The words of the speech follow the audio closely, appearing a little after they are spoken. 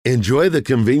Enjoy the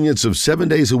convenience of 7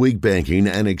 days a week banking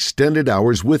and extended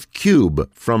hours with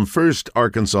Cube from First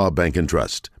Arkansas Bank and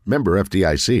Trust. Member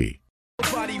FDIC.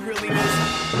 Nobody really knows.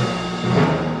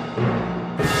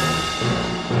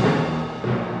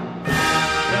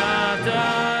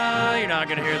 You're not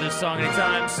going to hear this song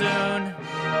anytime soon.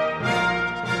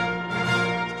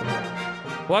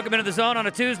 Welcome into the Zone on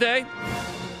a Tuesday.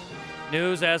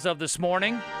 News as of this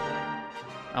morning.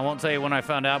 I won't tell you when I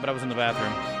found out, but I was in the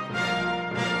bathroom.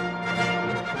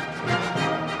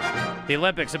 The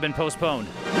Olympics have been postponed.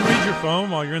 You read your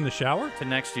phone while you're in the shower? To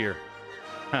next year.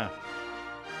 Huh.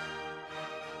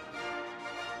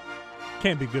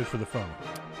 Can't be good for the phone.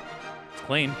 It's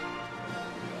clean.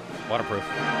 Waterproof.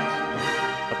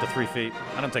 Up to 3 feet.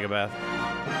 I don't take a bath.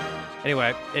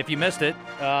 Anyway, if you missed it,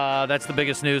 that's the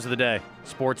biggest news of the day,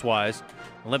 sports-wise.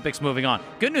 Olympics moving on.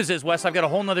 Good news is, Wes, I've got a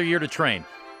whole nother year to train.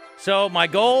 So my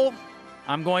goal,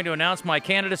 I'm going to announce my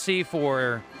candidacy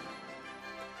for...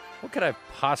 What could I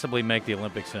possibly make the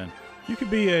Olympics in? You could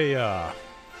be a...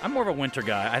 I'm more of a winter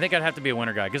guy. I think I'd have to be a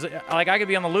winter guy. Because I could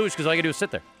be on the luge because all I could do is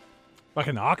sit there. Like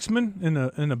an oxman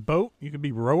in a boat? You could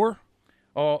be rower?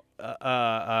 Oh,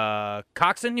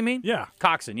 coxswain, you mean? Yeah.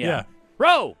 Coxswain, yeah.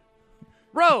 Row!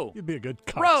 You'd be a good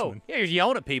Row! coxswain. Yeah, you're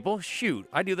yelling at people. Shoot,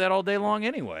 I do that all day long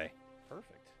anyway.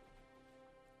 Perfect.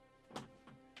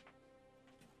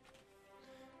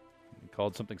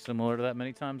 Called something similar to that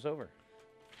many times over.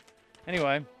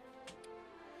 Anyway,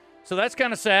 so that's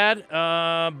kind of sad,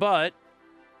 but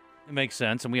it makes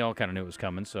sense, and we all kind of knew it was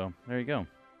coming, so there you go.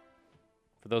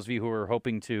 For those of you who are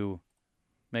hoping to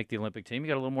make the Olympic team, you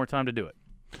got a little more time to do it.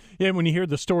 Yeah, when you hear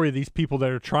the story of these people that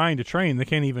are trying to train, they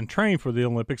can't even train for the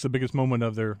Olympics, the biggest moment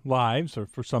of their lives, or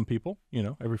for some people,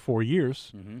 every 4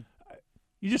 years. Mm-hmm.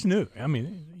 You just knew. I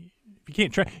mean, if you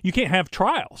can't train, you can't have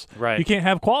trials. Right. You can't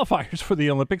have qualifiers for the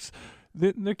Olympics.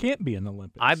 There can't be an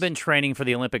Olympics. I've been training for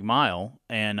the Olympic mile,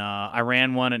 and I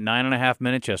ran one at 9.5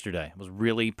 minutes yesterday. I was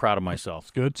really proud of myself.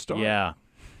 It's a good start. Yeah.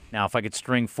 Now, if I could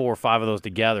string 4 or 5 of those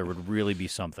together, it would really be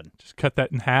something. Just cut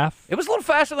that in half. It was a little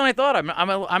faster than I thought. I'm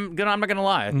not gonna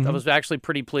lie. Mm-hmm. I was actually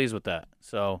pretty pleased with that.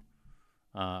 So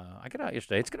I got out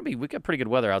yesterday. We got pretty good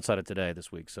weather outside of today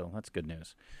this week, so that's good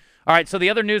news. All right, so the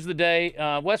other news of the day,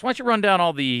 Wes, why don't you run down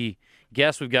all the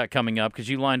guests we've got coming up, because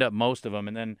you lined up most of them,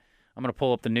 and then I'm going to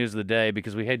pull up the news of the day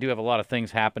because we do have a lot of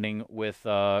things happening with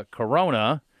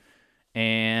Corona,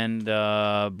 and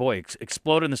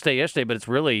exploded in the state yesterday, but it's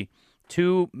really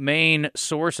two main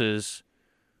sources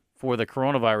for the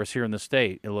coronavirus here in the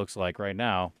state, it looks like right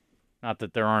now. Not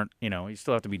that there aren't, you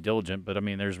still have to be diligent, but I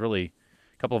mean, there's really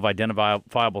a couple of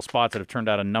identifiable spots that have turned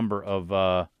out a number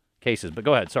of cases. But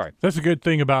go ahead, sorry. That's a good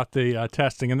thing about the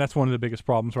testing, and that's one of the biggest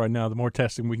problems right now. The more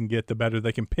testing we can get, the better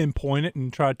they can pinpoint it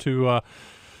and try to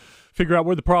figure out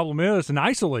where the problem is and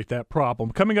isolate that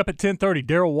problem. Coming up at 10:30,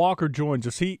 Darrell Walker joins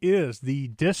us. He is the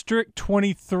District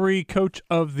 23 Coach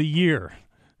of the Year.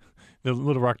 The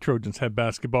Little Rock Trojans head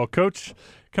basketball coach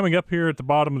coming up here at the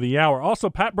bottom of the hour.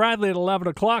 Also, Pat Bradley at 11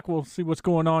 o'clock. We'll see what's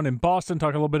going on in Boston,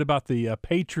 talk a little bit about the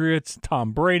Patriots,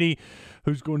 Tom Brady,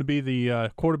 who's going to be the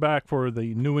quarterback for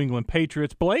the New England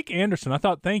Patriots. Blake Anderson,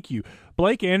 thank you.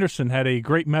 Blake Anderson had a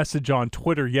great message on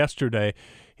Twitter yesterday.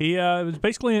 He was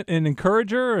basically an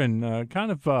encourager and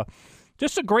kind of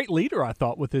just a great leader, I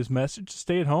thought, with his message.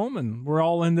 Stay at home, and we're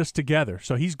all in this together.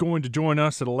 So he's going to join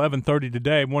us at 11:30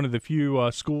 today, one of the few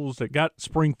schools that got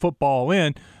spring football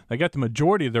in. They got the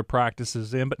majority of their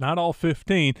practices in, but not all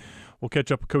 15. We'll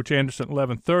catch up with Coach Anderson at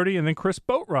 11:30, and then Chris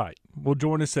Boatwright will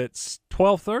join us at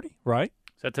 12:30, right?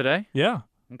 Is that today? Yeah.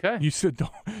 Okay. You said,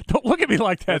 don't look at me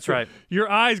like that. That's right.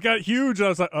 Your eyes got huge, and I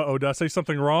was like, uh-oh, did I say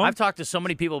something wrong? I've talked to so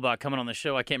many people about coming on the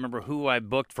show, I can't remember who I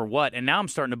booked for what, and now I'm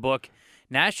starting to book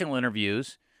national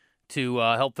interviews to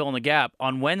help fill in the gap.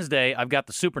 On Wednesday, I've got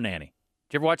the Super Nanny.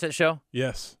 Did you ever watch that show?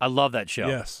 Yes. I love that show.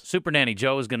 Yes. Super Nanny.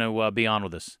 Joe is going to be on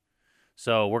with us.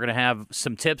 So we're going to have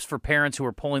some tips for parents who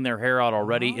are pulling their hair out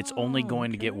already. It's only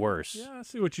going to get worse. Yeah, I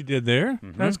see what you did there.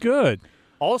 Mm-hmm. That's good.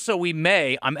 Also, I'm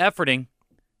efforting,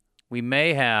 we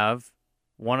may have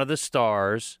one of the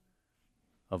stars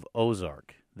of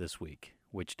Ozark this week,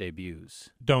 which debuts.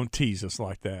 Don't tease us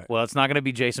like that. Well, it's not going to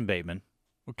be Jason Bateman.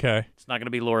 Okay. It's not going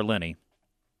to be Laura Linney.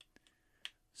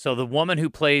 So the woman who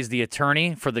plays the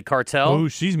attorney for the cartel. Oh,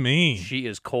 she's mean. She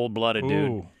is cold-blooded,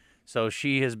 dude. So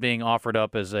she is being offered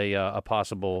up as a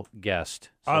possible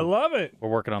guest. So I love it. We're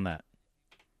working on that.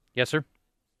 Yes, sir?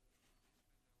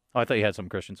 Oh, I thought you had something,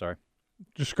 Christian. Sorry.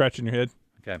 Just scratching your head.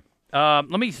 Okay.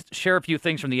 Let me share a few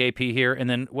things from the AP here. And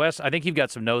then, Wes, I think you've got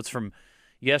some notes from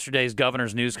yesterday's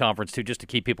governor's news conference, too, just to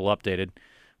keep people updated.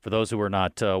 For those who are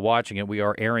not watching it, we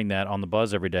are airing that on the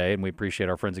Buzz every day, and we appreciate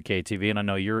our friends at KTV. And I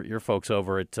know your folks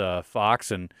over at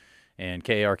Fox and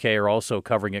KRK are also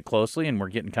covering it closely, and we're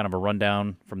getting kind of a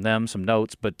rundown from them, some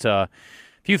notes. But a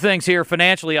few things here.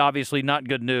 Financially, obviously, not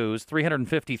good news.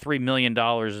 $353 million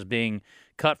is being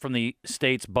cut from the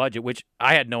state's budget, which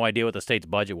I had no idea what the state's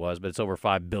budget was, but it's over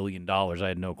 $5 billion. I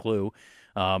had no clue,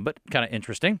 but kind of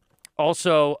interesting.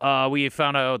 Also, we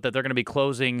found out that they're going to be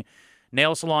closing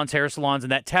nail salons, hair salons,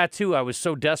 and that tattoo I was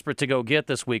so desperate to go get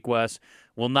this week, Wes,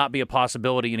 will not be a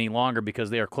possibility any longer because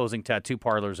they are closing tattoo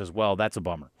parlors as well. That's a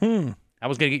bummer. I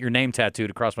was going to get your name tattooed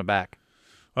across my back.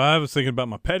 I was thinking about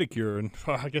my pedicure, and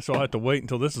I guess I'll have to wait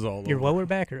until this is all Your over. lower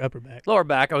back or upper back? Lower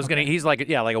back. I was going to, he's like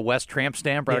a West tramp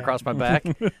stamp right Yeah. across my back.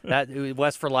 That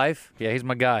West for life. Yeah, he's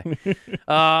my guy.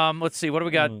 Let's see. What do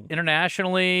we got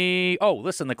internationally? Oh,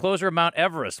 listen, the closure of Mount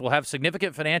Everest will have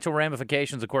significant financial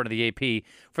ramifications, according to the AP,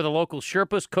 for the local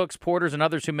Sherpas, cooks, porters, and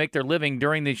others who make their living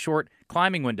during the short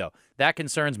climbing window. That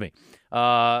concerns me.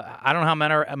 I don't know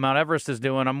how Mount Everest is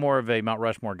doing. I'm more of a Mount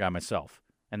Rushmore guy myself,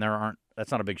 and that's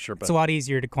not a big Sherpa. It's a lot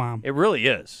easier to climb. It really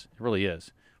is. It really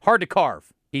is. Hard to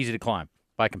carve, easy to climb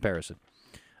by comparison.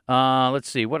 Let's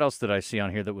see. What else did I see on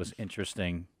here that was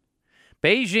interesting?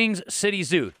 Beijing's City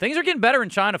Zoo. Things are getting better in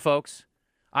China, folks.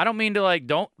 I don't mean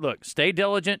to stay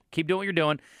diligent, keep doing what you're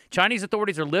doing. Chinese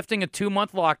authorities are lifting a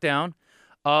 2-month lockdown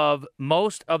of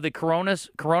most of the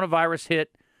coronavirus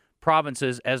hit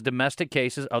provinces as domestic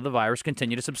cases of the virus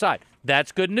continue to subside.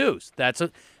 That's good news.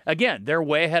 Again, they're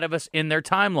way ahead of us in their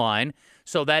timeline,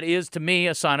 so that is, to me,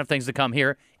 a sign of things to come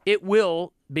here. It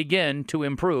will begin to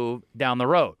improve down the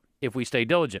road if we stay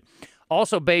diligent.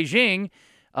 Also, Beijing,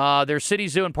 their city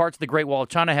zoo and parts of the Great Wall of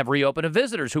China have reopened to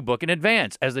visitors who book in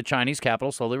advance as the Chinese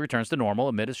capital slowly returns to normal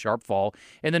amid a sharp fall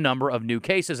in the number of new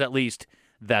cases. At least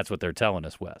that's what they're telling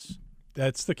us, Wes.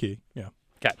 That's the key, yeah.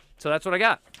 Okay, so that's what I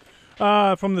got.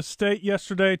 From the state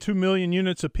yesterday, 2 million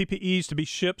units of PPEs to be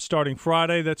shipped starting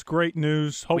Friday. That's great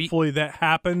news. Hopefully that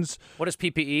happens. What is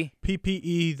PPE?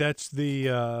 PPE, that's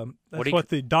What what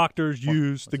the doctors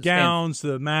use, the it stand gowns,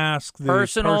 the masks, the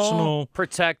Personal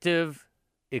protective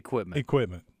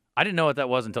equipment. I didn't know what that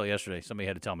was until yesterday. Somebody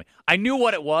had to tell me. I knew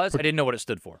what it was. I didn't know what it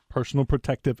stood for. Personal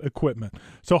protective equipment.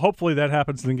 So hopefully that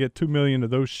happens and get 2 million of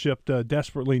those shipped,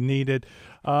 desperately needed.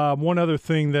 One other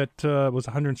thing that was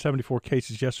 174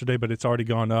 cases yesterday, but it's already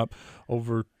gone up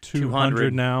over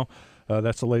 200 now.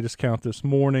 That's the latest count this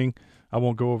morning. I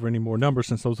won't go over any more numbers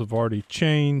since those have already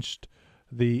changed.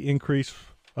 The increase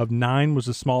of 9 was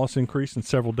the smallest increase in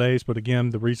several days, but again,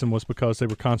 the reason was because they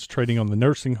were concentrating on the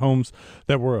nursing homes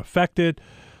that were affected.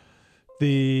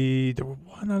 There were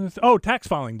one other tax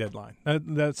filing deadline.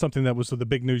 That's something that was the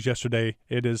big news yesterday.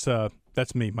 It is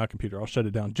that's me, my computer. I'll shut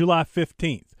it down. July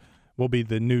 15th will be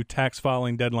the new tax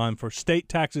filing deadline for state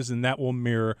taxes, and that will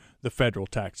mirror the federal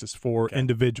taxes for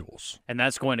individuals. And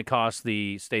that's going to cost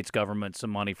the state's government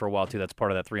some money for a while, too. That's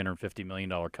part of that $350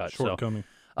 million cut. Shortcoming.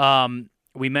 So,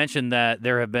 we mentioned that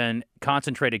there have been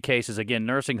concentrated cases. Again,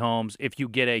 nursing homes, if you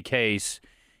get a case,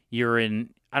 you're in,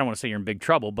 I don't want to say you're in big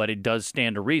trouble, but it does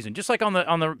stand to reason. Just like on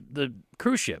the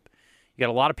cruise ship. You got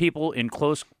a lot of people in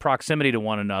close proximity to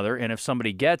one another, and if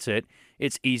somebody gets it,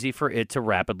 it's easy for it to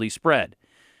rapidly spread.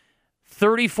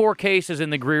 34 cases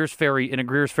in a Greers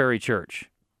Ferry Church,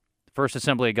 First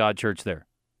Assembly of God Church there.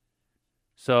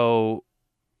 So,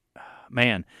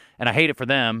 man, and I hate it for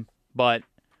them, but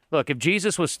look, if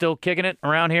Jesus was still kicking it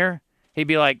around here, he'd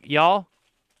be like, y'all,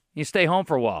 you stay home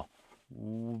for a while.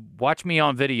 Watch me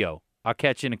on video. I'll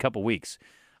catch you in a couple weeks.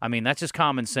 I mean, that's just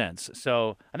common sense.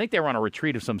 So I think they were on a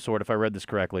retreat of some sort, if I read this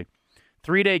correctly.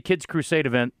 3-day Kids Crusade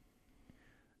event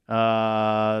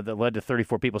that led to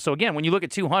 34 people. So, again, when you look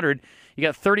at 200, you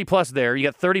got 30-plus there. You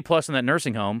got 30-plus in that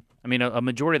nursing home. I mean, a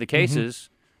majority of the cases,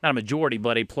 not a majority,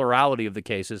 but a plurality of the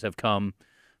cases have come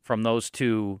from those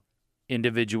two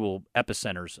individual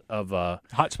epicenters of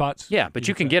hotspots. Yeah, but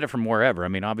you can get it from wherever. I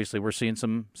mean, obviously, we're seeing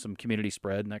some community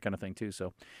spread and that kind of thing, too.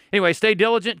 So, anyway, stay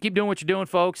diligent. Keep doing what you're doing,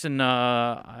 folks. And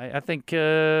I think,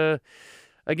 again,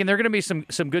 there are going to be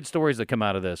some good stories that come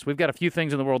out of this. We've got a few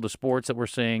things in the world of sports that we're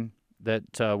seeing that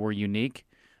were unique.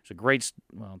 It's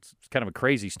it's kind of a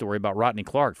crazy story about Rodney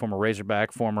Clark, former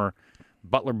Razorback, former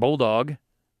Butler Bulldog,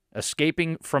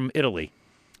 escaping from Italy.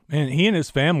 And he and his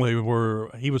family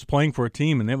he was playing for a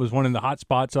team, and it was one of the hot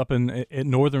spots up in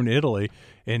northern Italy.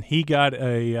 And he got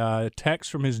a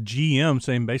text from his GM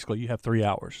saying, basically, you have 3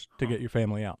 hours to get your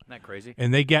family out. Isn't that crazy?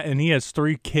 And he has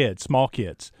 3 kids, small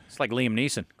kids. It's like Liam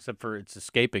Neeson, except for it's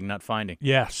escaping, not finding.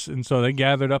 Yes, and so they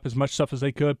gathered up as much stuff as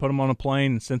they could, put them on a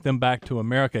plane, and sent them back to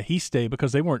America. He stayed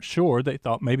because they weren't sure. They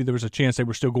thought maybe there was a chance they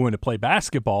were still going to play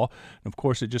basketball. And of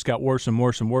course, it just got worse and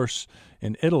worse and worse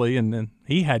in Italy, and then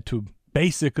he had to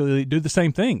basically do the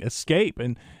same thing, escape.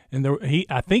 And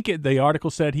the article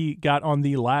said he got on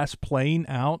the last plane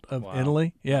out of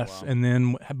Italy. Yes,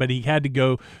 wow. But he had to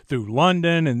go through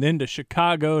London and then to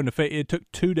Chicago, and it took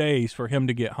 2 days for him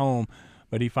to get home.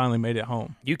 But he finally made it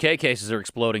home. UK cases are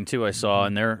exploding too, I saw,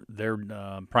 and their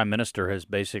prime minister has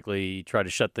basically tried to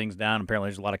shut things down. Apparently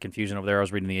there's a lot of confusion over there. I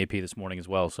was reading the AP this morning as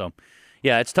well. So,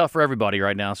 yeah, it's tough for everybody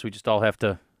right now, so we just all have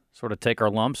to sort of take our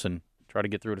lumps and try to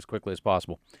get through it as quickly as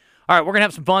possible. All right, we're going to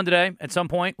have some fun today at some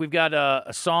point. We've got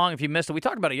a song, if you missed it. We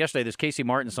talked about it yesterday, this Casey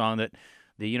Martin song that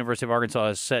the University of Arkansas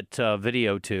has set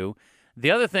video to.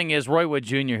 The other thing is Roy Wood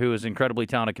Jr., who is an incredibly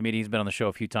talented comedian. He's been on the show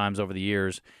a few times over the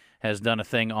years, has done a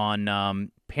thing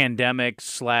on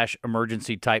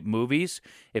pandemic/emergency type movies.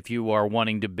 If you are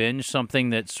wanting to binge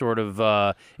something that sort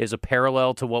of is a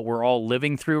parallel to what we're all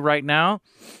living through right now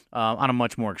on a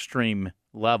much more extreme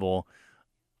level,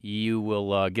 you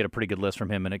will get a pretty good list from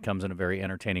him, and it comes in a very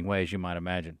entertaining way, as you might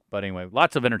imagine. But anyway,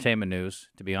 lots of entertainment news,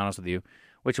 to be honest with you,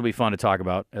 which will be fun to talk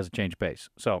about as a change of pace.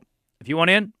 So if you want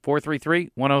in,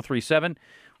 433-1037.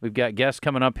 We've got guests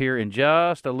coming up here in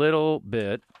just a little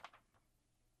bit.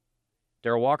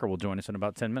 Darrell Walker will join us in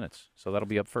about 10 minutes, so that'll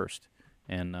be up first.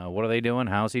 And what are they doing?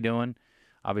 How's he doing?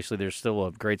 Obviously, there's still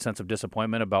a great sense of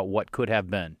disappointment about what could have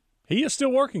been. He is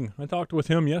still working. I talked with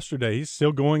him yesterday. He's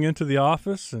still going into the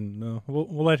office, and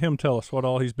we'll let him tell us what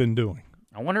all he's been doing.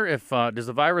 I wonder if does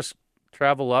the virus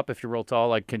travel up if you're real tall?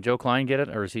 Like, can Joe Klein get it,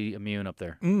 or is he immune up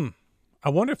there? I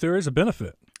wonder if there is a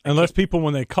benefit. Unless people,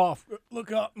 when they cough, look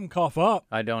up and cough up.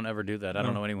 I don't ever do that. I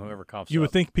don't know anyone who ever coughs up. You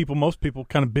would think most people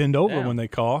kind of bend over when they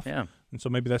cough. Yeah. And so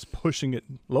maybe that's pushing it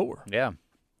lower. Yeah.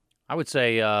 I would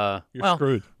say, you're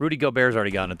screwed. Rudy Gobert's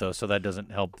already gotten it, though, so that doesn't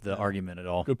help the argument at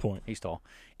all. Good point. He's tall.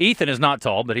 Ethan is not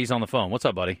tall, but he's on the phone. What's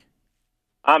up, buddy?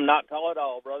 I'm not tall at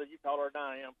all, brother. You taller than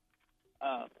I am.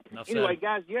 Anyway, said.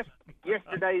 guys,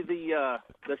 yesterday the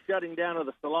shutting down of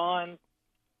the salons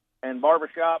and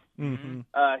barbershops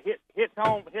hits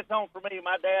home for me.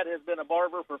 My dad has been a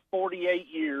barber for 48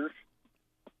 years.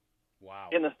 Wow.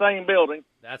 In the same building.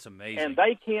 That's amazing. And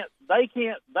they can't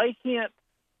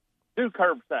do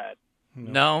curbside.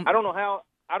 No. I don't know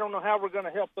how we're going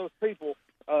to help those people.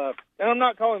 And I'm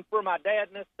not calling for my dad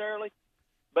necessarily,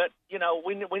 but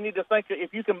we need to think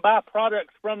if you can buy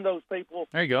products from those people.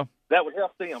 There you go. That would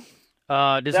help them.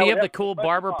 Does he have the cool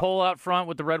barber pole out front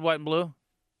with the red, white, and blue?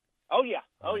 Oh yeah.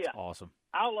 That's awesome.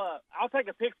 I'll take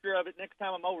a picture of it next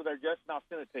time I'm over there, Justin. I'll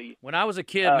send it to you. When I was a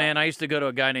kid, man, I used to go to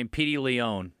a guy named Petey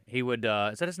Leone. He would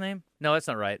is that his name? No, that's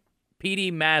not right. Petey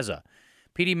Mazza.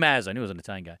 Petey Mazza. I knew he was an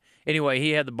Italian guy. Anyway, he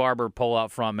had the barber pole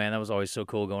out front, man. That was always so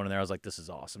cool going in there. I was like, this is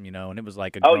awesome, And it was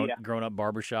like a grown-up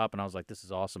barber shop, and I was like, this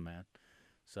is awesome, man.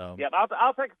 So yeah,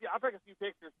 I'll take a few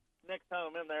pictures next time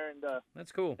I'm in there, and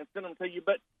that's cool. And send them to you.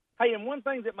 But hey, and one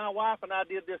thing that my wife and I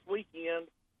did this weekend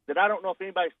that I don't know if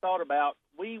anybody's thought about,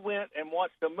 we went and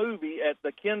watched a movie at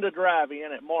the Kenda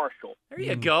Drive-In at Marshall. There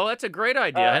you go. That's a great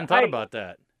idea. I hadn't thought about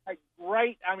that. It's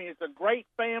a great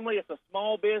family. It's a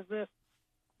small business.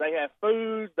 They have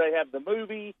food. They have the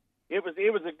movie. It was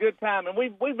a good time, and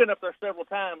we've been up there several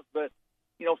times. But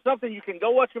something you can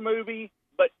go watch a movie,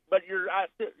 but you're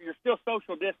still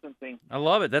social distancing. I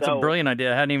love it. That's a brilliant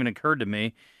idea. It hadn't even occurred to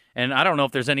me, and I don't know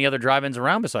if there's any other drive-ins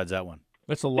around besides that one.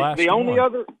 That's the last. The only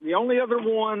other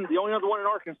one in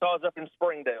Arkansas is up in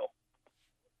Springdale.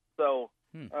 So,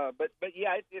 but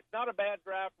yeah, it's not a bad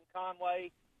drive from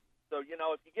Conway. So if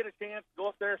you get a chance, go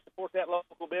up there, support that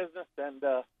local business, and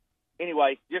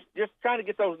anyway, just trying to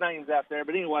get those names out there.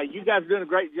 But anyway, you guys are doing a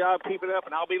great job. Keep it up,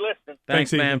 and I'll be listening.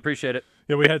 Thanks, man. Appreciate it.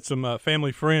 Yeah, we had some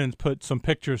family friends put some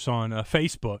pictures on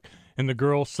Facebook, and the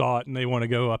girls saw it, and they want to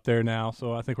go up there now.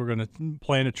 So I think we're going to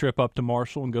plan a trip up to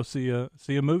Marshall and go see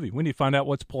a movie. We need to find out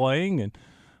what's playing and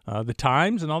the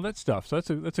times and all that stuff. So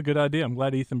that's a good idea. I'm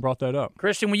glad Ethan brought that up.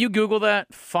 Christian, will you Google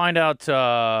that? Find out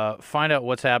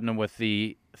what's happening with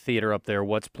the theater up there,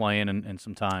 what's playing, and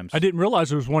some times. I didn't realize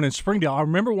there was one in Springdale. I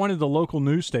remember one of the local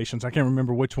news stations. I can't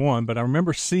remember which one, but I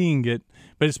remember seeing it.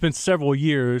 But it's been several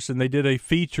years, and they did a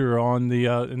feature on the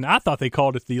and I thought they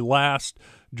called it the last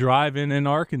drive-in in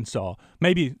Arkansas.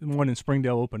 Maybe one in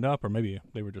Springdale opened up, or maybe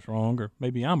they were just wrong, or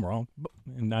maybe I'm wrong,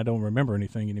 and I don't remember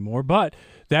anything anymore. But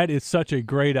that is such a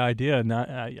great idea, and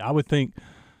I would think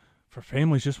for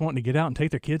families just wanting to get out and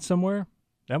take their kids somewhere,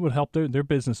 that would help their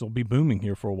business will be booming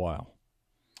here for a while.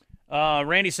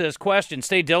 Randy says, question,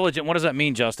 stay diligent. What does that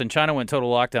mean, Justin? China went total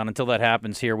lockdown. Until that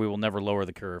happens here, we will never lower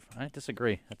the curve. I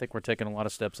disagree. I think we're taking a lot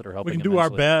of steps that are helping. We can do our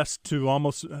best to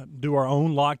almost do our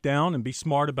own lockdown and be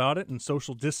smart about it and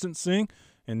social distancing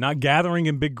and not gathering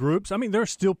in big groups. I mean, there are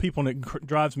still people, and it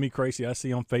drives me crazy, I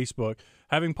see on Facebook,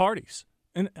 having parties.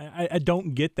 And I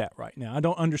don't get that right now. I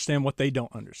don't understand what they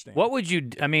don't understand. What would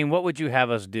you have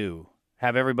us do?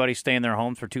 Have everybody stay in their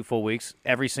homes for 2 full weeks?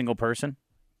 Every single person?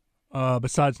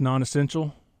 Besides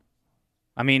non-essential?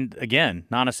 I mean, again,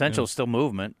 non-essential is still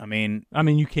movement. I mean,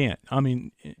 you can't. I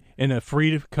mean, in a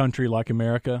free country like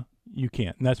America, you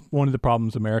can't. And that's one of the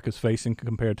problems America's facing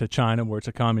compared to China, where it's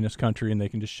a communist country and they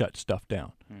can just shut stuff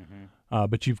down. Mm-hmm.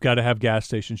 But you've got to have gas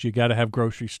stations. You've got to have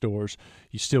grocery stores.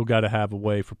 You still got to have a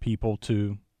way for people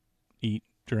to eat,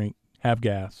 drink, have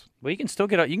gas. Well, you can still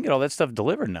get all that stuff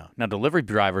delivered now. Now, delivery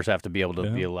drivers have to be able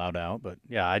to be allowed out. But,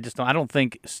 yeah, I don't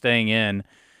think staying in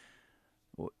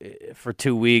for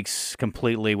 2 weeks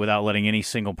completely without letting any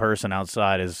single person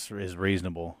outside is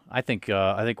reasonable. I think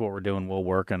what we're doing will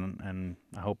work, and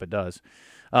I hope it does.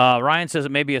 Ryan says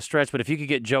it may be a stretch, but if you could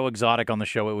get Joe Exotic on the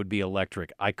show, it would be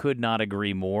electric. I could not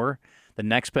agree more. The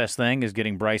next best thing is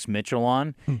getting Bryce Mitchell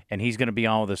on, and he's going to be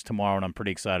on with us tomorrow, and I'm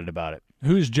pretty excited about it.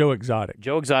 Who's Joe Exotic?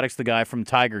 Joe Exotic's the guy from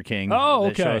Tiger King. Oh, okay.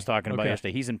 That show I was talking about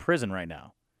yesterday. He's in prison right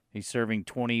now. He's serving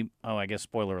 20. Oh, I guess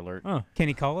spoiler alert. Oh. Can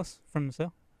he call us from the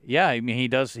cell? Yeah, I mean, he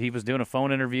does. He was doing a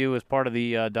phone interview as part of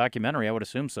the documentary. I would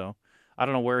assume so. I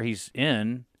don't know where he's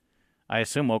in. I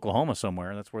assume Oklahoma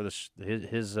somewhere. That's where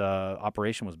his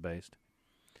operation was based.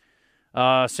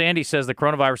 Sandy says the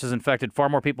coronavirus has infected far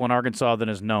more people in Arkansas than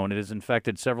is known. It has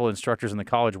infected several instructors in the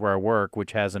college where I work,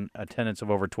 which has an attendance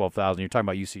of over 12,000. You're talking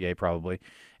about UCA probably.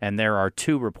 And there are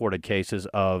 2 reported cases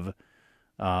of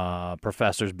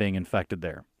professors being infected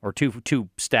there, or two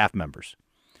staff members.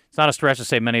 It's not a stretch to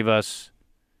say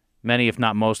many, if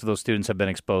not most of those students have been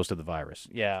exposed to the virus.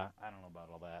 Yeah, I don't know about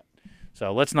all that.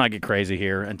 So let's not get crazy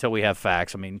here until we have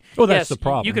facts. I mean, that's the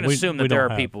problem. You can assume that there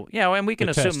are people. Yeah, and we can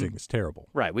assume testing is terrible.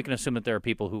 Right, we can assume that there are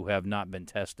people who have not been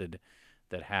tested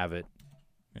that have it.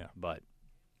 Yeah,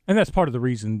 and that's part of the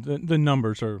reason the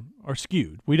numbers are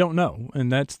skewed. We don't know,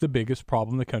 and that's the biggest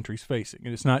problem the country's facing.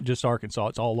 And it's not just Arkansas;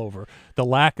 it's all over. The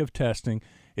lack of testing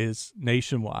is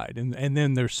nationwide, and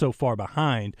then they're so far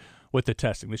behind with the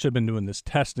testing. They should have been doing this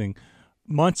testing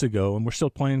months ago, and we're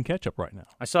still playing catch-up right now.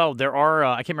 I saw there are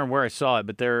I can't remember where I saw it,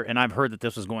 but and I've heard that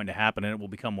this was going to happen, and it will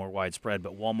become more widespread,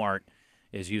 but Walmart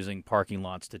is using parking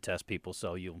lots to test people,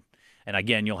 so you'll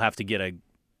have to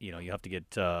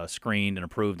get screened and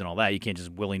approved and all that. You can't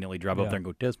just willy-nilly drive up there and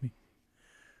go, test me.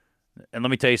 And let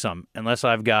me tell you something, unless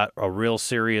I've got a real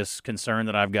serious concern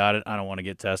that I've got it, I don't want to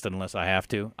get tested unless I have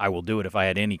to. I will do it if I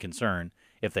had any concern,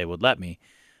 if they would let me.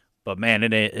 But, man,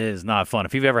 it is not fun.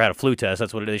 If you've ever had a flu test,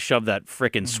 that's what it is. Shove that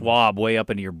frickin' swab way up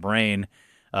into your brain.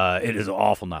 It is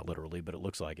awful, not literally, but it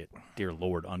looks like it. Dear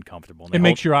Lord, uncomfortable. It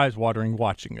makes your eyes watering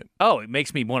watching it. Oh, it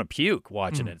makes me want to puke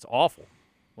watching it. It's awful.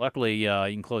 Luckily, you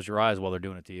can close your eyes while they're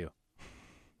doing it to you.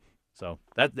 So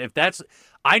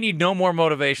I need no more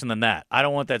motivation than that. I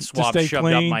don't want that swab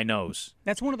shoved up my nose.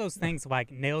 That's one of those things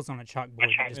like nails on a chalkboard.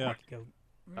 You just want to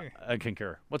go. I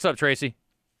concur. What's up, Tracy?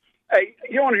 Hey,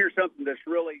 you want to hear something that's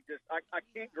really just, I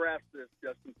can't grasp this,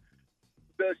 Justin.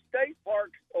 The state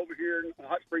parks over here in the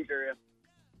Hot Springs area,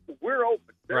 we're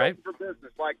open. They're open for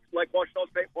business, like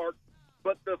Washita State Park.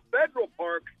 But the federal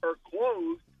parks are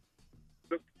closed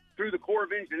through the Corps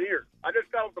of Engineers. I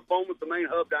just got off the phone with the main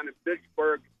hub down in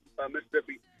Vicksburg,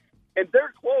 Mississippi, and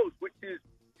they're closed, which is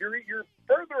you're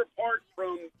further apart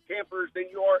from campers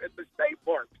than you are at the state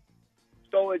parks.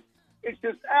 So it's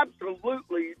just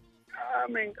absolutely...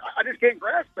 I mean, I just can't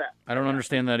grasp that. I don't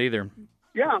understand that either.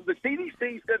 Yeah, the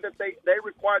CDC said that they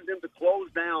required them to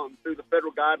close down through the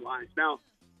federal guidelines. Now,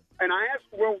 and I asked,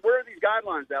 well, where are these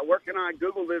guidelines at? Where can I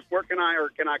Google this? Can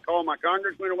I call my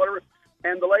congressman or whatever?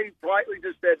 And the lady politely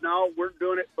just said, no, we're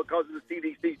doing it because the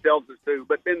CDC tells us to.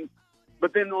 But then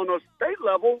on a state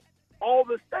level, all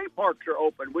the state parks are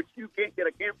open, which you can't get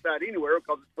a campsite anywhere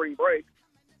because it's spring break.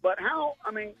 But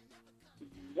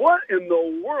what in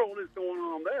the world is going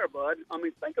on there, bud? I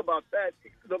mean, think about that.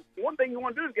 The one thing you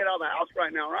want to do is get out of the house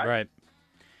right now, right? Right.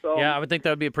 So Yeah, I would think that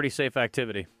would be a pretty safe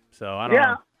activity. So I don't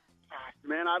know.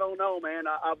 Man, I don't know, man.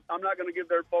 I'm not going to give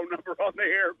their phone number on the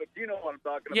air, but you know what I'm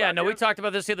talking about. Yeah, no, we talked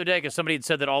about this the other day because somebody had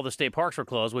said that all the state parks were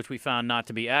closed, which we found not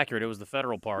to be accurate. It was the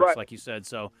federal parks, like you said.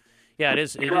 So, yeah, it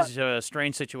is a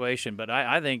strange situation. But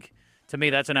I think, to me,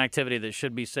 that's an activity that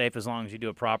should be safe as long as you do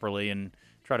it properly and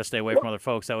try to stay away from other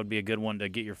folks. That would be a good one to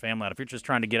get your family out. If you're just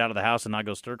trying to get out of the house and not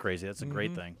go stir crazy, that's a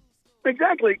great thing.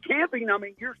 Exactly. Camping, I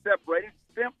mean, you're separated.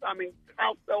 I mean,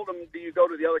 how seldom do you go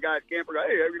to the other guy's camper and go,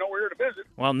 hey, you know, we're here to visit?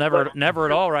 Well, never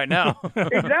at all right now.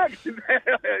 Exactly.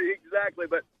 Exactly.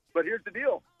 But here's the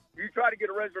deal. You try to get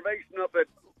a reservation up at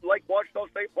Lake Washita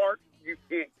State Park, you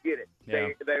can't get it. Yeah.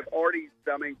 They've already,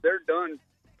 I mean, they're done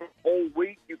for a whole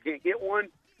week. You can't get one.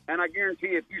 And I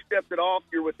guarantee if you stepped it off,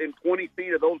 you're within 20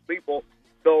 feet of those people.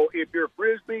 So if your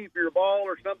Frisbee, if your ball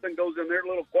or something goes in their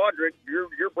little quadrant,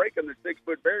 you're breaking the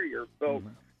 6-foot barrier. So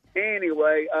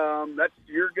anyway, that's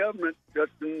your government,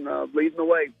 Justin, leading the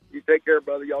way. You take care,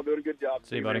 brother. Y'all doing a good job.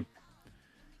 See you, buddy.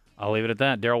 I'll leave it at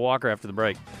that. Darrell Walker after the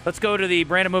break. Let's go to the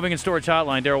Brandon Moving and Storage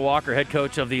Hotline. Darrell Walker, head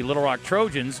coach of the Little Rock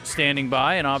Trojans, standing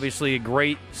by, and obviously a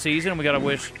great season. We got to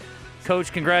wish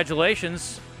Coach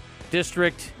congratulations.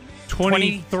 District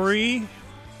 23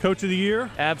 Coach of the Year.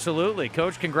 Absolutely.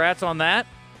 Coach, congrats on that.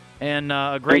 And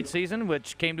a great season,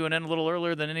 which came to an end a little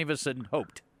earlier than any of us had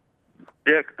hoped.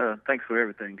 Yeah, thanks for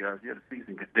everything, guys. Yeah, the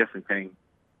season definitely came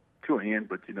to an end,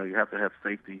 but, you know, you have to have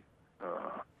safety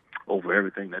over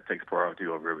everything. That takes priority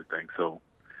over everything. So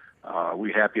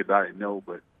we're happy about it,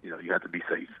 but, you know, you have to be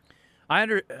safe.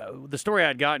 The story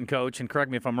I'd gotten, Coach, and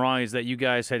correct me if I'm wrong, is that you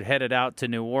guys had headed out to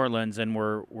New Orleans and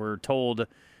were told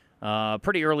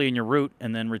pretty early in your route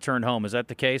and then returned home. Is that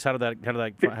the case? How'd you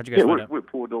guys find out? We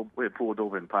pulled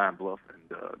over in Pine Bluff, and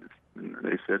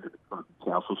they said that it's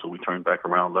council, so we turned back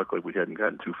around. Luckily, we hadn't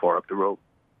gotten too far up the road.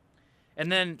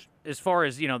 And then, as far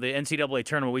as, you know, the NCAA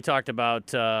tournament, we talked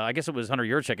about, I guess it was Hunter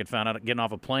Yurchek had found out getting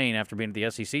off a plane after being at the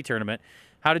SEC tournament.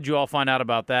 How did you all find out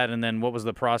about that, and then what was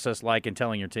the process like in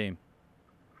telling your team?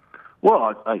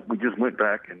 Well, we just went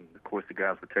back, and, of course, the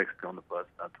guys were texting on the bus.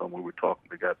 I told them we were talking.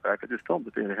 They got back. I just told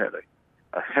them that they had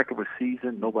a heck of a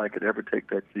season. Nobody could ever take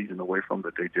that season away from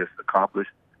them that they just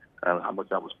accomplished, how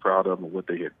much I was proud of them and what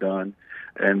they had done.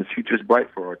 And the future's bright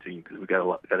for our team because we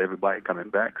got everybody coming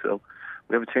back. So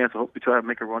we have a chance to hopefully try to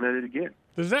make a run at it again.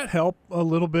 Does that help a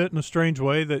little bit in a strange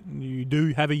way that you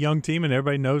do have a young team and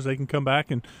everybody knows they can come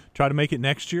back and try to make it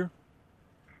next year?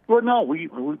 Well, no, we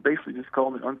basically just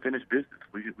call it unfinished business.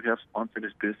 We have some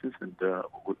unfinished business, and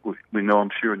we know,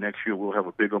 I'm sure, next year we'll have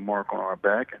a bigger mark on our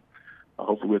back, and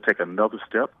hopefully we'll take another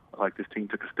step. Like this team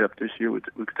took a step this year, we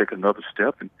could take another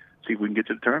step and see if we can get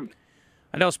to the tournament.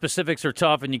 I know specifics are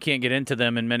tough and you can't get into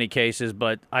them in many cases,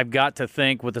 but I've got to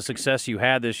think with the success you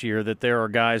had this year that there are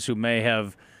guys who may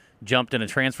have jumped in a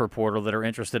transfer portal that are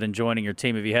interested in joining your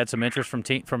team. Have you had some interest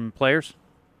from players?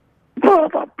 Well,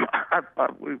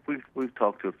 we've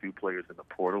talked to a few players in the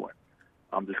portal, and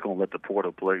I'm just going to let the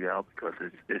portal play out because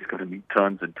it's going to be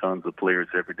tons and tons of players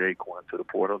every day going to the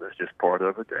portal. That's just part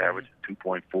of it. The average is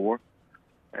 2.4,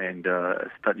 and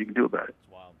it's nothing you can do about it.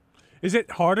 Is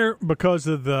it harder because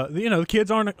of the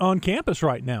kids aren't on campus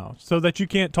right now, so that you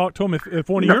can't talk to them if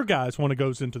one of your guys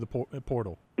goes into the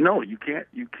portal? No, you can't.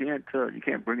 You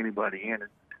can't bring anybody in.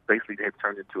 Basically, they've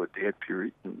turned into a dead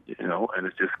period, and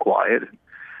it's just quiet. And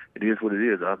it is what it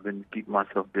is. I've been keeping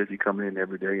myself busy coming in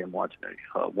every day and watching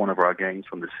one of our games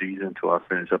from the season until I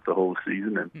finish up the whole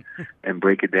season and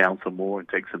break it down some more and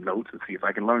take some notes and see if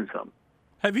I can learn something.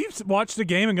 Have you watched the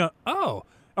game and go, oh,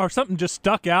 or something just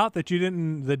stuck out that you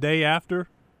didn't the day after?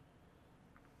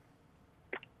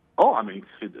 Oh, I mean,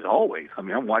 always. I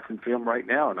mean, I'm watching film right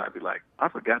now, and I'd be like, I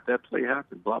forgot that play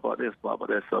happened, blah, blah, this, blah, blah,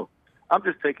 that. So I'm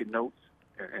just taking notes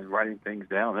and writing things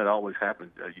down. That always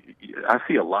happens. I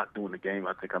see a lot during the game.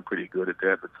 I think I'm pretty good at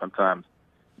that, but sometimes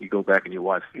you go back and you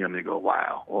watch film and you go,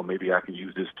 wow, or maybe I can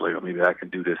use this play, or maybe I can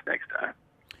do this next time.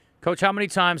 Coach, how many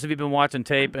times have you been watching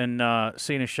tape and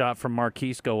seen a shot from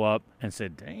Marquise go up and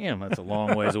said, damn, that's a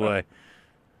long ways away?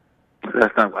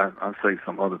 That's not. I'll say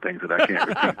some other things that I can't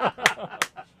repeat.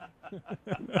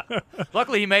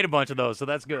 Luckily, he made a bunch of those, so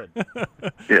that's good.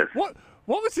 Yes. What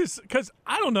was his? Because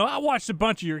I don't know. I watched a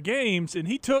bunch of your games, and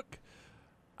he took.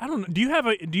 I don't know. Do you have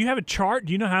a chart?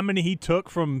 Do you know how many he took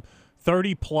from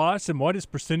 30 plus and what his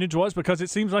percentage was? Because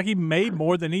it seems like he made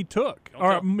more than he took,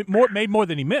 or made more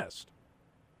than he missed.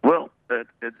 Well, at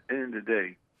the end of the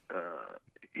day,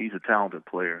 he's a talented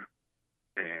player,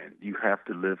 and you have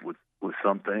to live with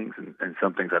some things, and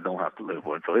some things I don't have to live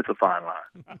with. So it's a fine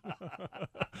line.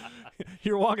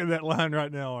 You're walking that line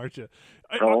right now, aren't you?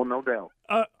 Oh, no doubt.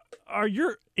 Are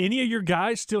any of your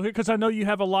guys still here? Because I know you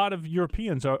have a lot of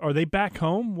Europeans. Are they back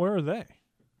home? Where are they?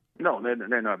 No,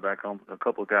 they're not back home. A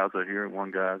couple of guys are here.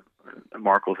 One guy,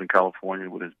 Marco's in California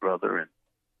with his brother,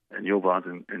 and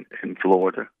Jovan's in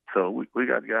Florida. So we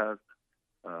got guys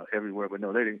everywhere. But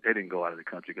no, they didn't go out of the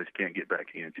country because you can't get back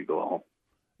in if you go home.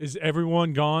 Is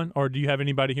everyone gone, or do you have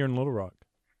anybody here in Little Rock?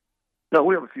 No,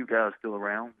 we have a few guys still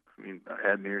around. I mean,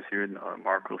 Admir's here,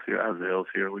 Marco's here, Azel's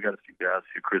here. We got a few guys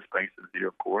here. Chris Banks is here,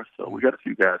 of course. So we got a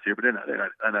few guys here, but they're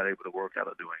not able to work out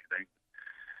or do anything.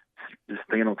 Just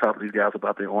staying on top of these guys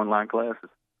about their online classes.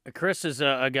 Chris is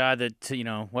a guy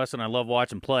that Wes and I love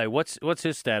watching play. What's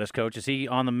his status, Coach? Is he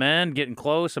on the mend, getting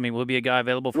close? I mean, will he be a guy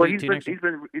available for you next year?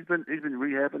 He's been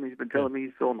rehabbing. He's been telling me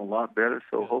he's feeling a lot better.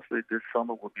 So hopefully this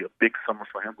summer will be a big summer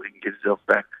for him, where he can get himself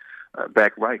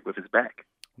back right with his back.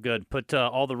 Good. Put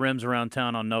all the rims around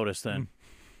town on notice then.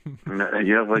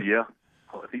 Yeah. Well,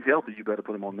 if he's healthy, you better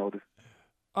put him on notice.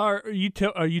 Are you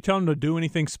telling him to do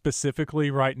anything specifically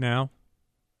right now?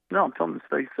 No, I'm telling them to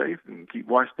stay safe and keep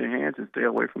washing their hands and stay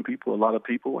away from a lot of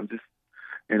people, and just,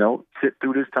 sit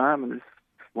through this time. And it's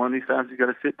one of these times you got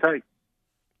to sit tight.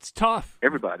 It's tough.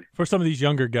 Everybody. For some of these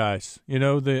younger guys,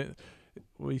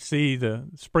 we see the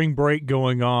spring break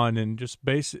going on, and just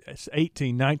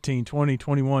 18, 19, 20,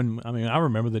 21. I mean, I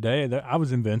remember the day that I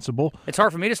was invincible. It's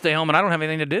hard for me to stay home, and I don't have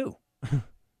anything to do.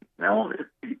 No,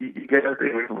 you got to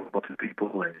stay away from a bunch of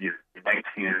people, and you're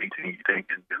 19 and 18, you think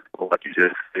invincible, like you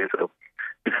just said. So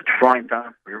it's a trying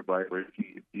time for everybody, but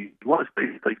if you want to stay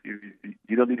safe,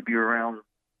 you don't need to be around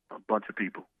a bunch of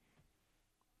people.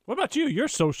 What about you? You're a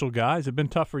social guy. Has it been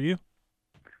tough for you?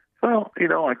 Well,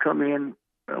 I come in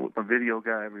with my video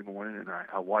guy every morning, and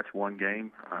I watch one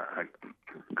game. I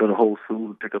go to Whole Foods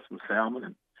and pick up some salmon,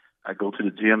 and I go to the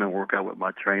gym and work out with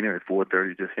my trainer at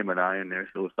 4:30. Just him and I in there,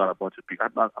 so it's not a bunch of people.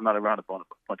 I'm not around a bunch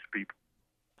of people.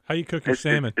 How you cook your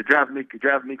salmon? It drives me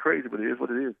crazy, but it is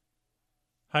what it is.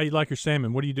 How you like your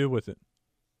salmon? What do you do with it?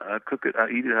 I cook it. I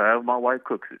eat it however my wife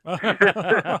cooks it.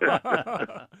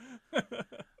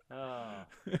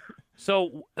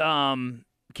 So,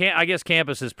 I guess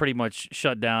campus is pretty much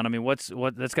shut down. I mean,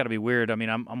 that's got to be weird. I mean,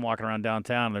 I'm walking around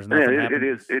downtown. And there's nothing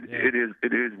happening.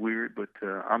 It is weird, but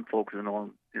I'm focusing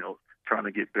on trying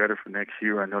to get better for next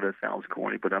year. I know that sounds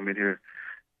corny, but I'm in here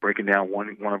breaking down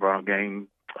one of our games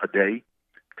a day,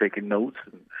 taking notes,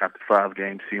 and after 5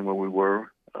 games, seeing where we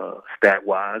were stat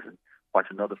wise, and watch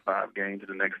another 5 games in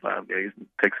the next 5 days, and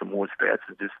take some more stats,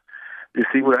 and just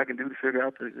see what I can do to figure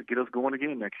out to get us going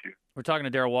again next year. We're talking to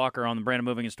Darrell Walker on the Brandon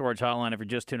Moving and Storage Hotline if you're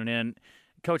just tuning in.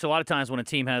 Coach, a lot of times when a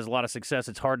team has a lot of success,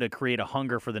 it's hard to create a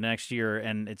hunger for the next year,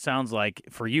 and it sounds like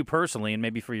for you personally and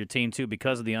maybe for your team too,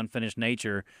 because of the unfinished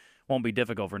nature, won't be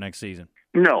difficult for next season.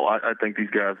 No, I think these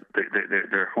guys,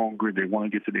 they're hungry. They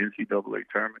want to get to the NCAA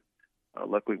tournament.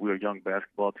 Luckily, we're a young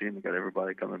basketball team. We got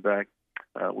everybody coming back.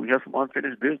 We have some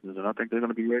unfinished business, and I think they're going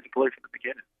to be ready to play from the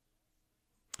beginning.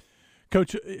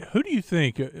 Coach, who do you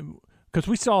think, because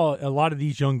we saw a lot of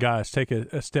these young guys take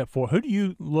a step forward, who do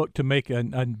you look to make a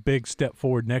big step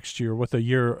forward next year with a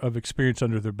year of experience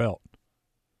under their belt?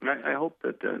 I hope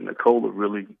that Nicola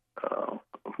really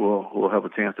will have a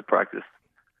chance to practice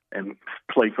and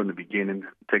play from the beginning,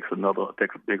 takes a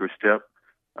bigger step.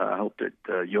 I hope that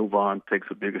Jovan takes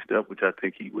a bigger step, which I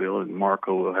think he will, and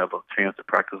Marco will have a chance to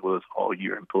practice with us all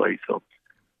year and play. So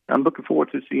I'm looking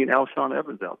forward to seeing Alshon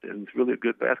Evans out there. He's really a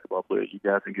good basketball player. You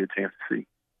guys can get a chance to see.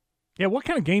 Yeah, what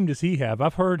kind of game does he have?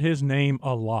 I've heard his name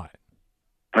a lot.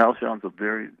 Alshon's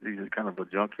he's kind of a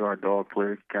junkyard dog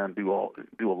player. He kind of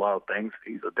do a lot of things.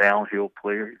 He's a downhill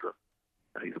player.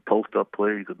 He's a post-up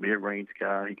player. He's a mid-range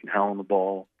guy. He can handle the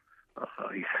ball.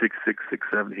 He's 6'6",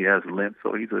 6'7". He has length,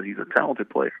 so he's a talented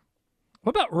player.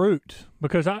 What about Root?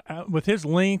 Because with his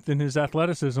length and his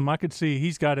athleticism, I could see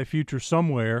he's got a future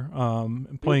somewhere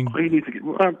playing. He needs to get.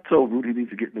 I'm told Root he needs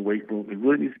to get in the weight room. He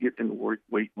really needs to get in the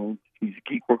weight room. He needs to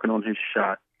keep working on his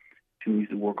shot. He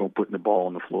needs to work on putting the ball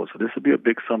on the floor. So this will be a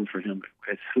big summer for him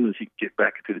as soon as he can get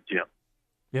back into the gym.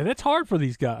 Yeah, that's hard for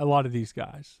these guys. A lot of these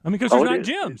guys. I mean, because there's not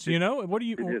gyms. What do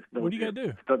you got to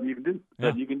do? Nothing you can do.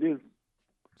 Nothing you can do.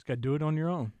 Just got to do it on your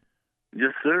own.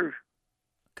 Yes, sir.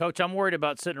 Coach, I'm worried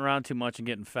about sitting around too much and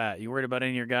getting fat. You worried about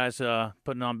any of your guys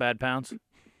putting on bad pounds?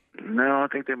 No, I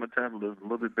think their metabolism is a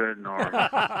little bit better than ours.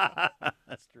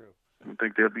 That's true. I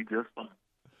think they'll be just fine.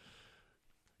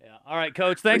 Yeah. All right,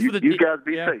 Coach. Thanks for the. You guys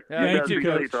be safe. Yeah, you guys too, be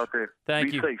Coach. safe out there.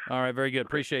 Thank be you. Safe. All right, very good.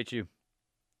 Appreciate you.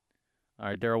 All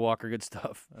right, Darrell Walker, good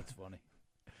stuff. That's funny.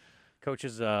 Coach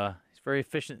is he's very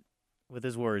efficient with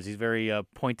his words. He's very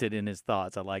pointed in his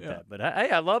thoughts. I like that. But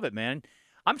hey, I love it, man.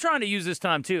 I'm trying to use this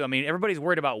time, too. I mean, everybody's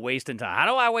worried about wasting time. How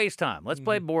do I waste time? Let's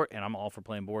play board. And I'm all for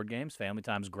playing board games. Family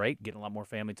time's great. Getting a lot more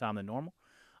family time than normal.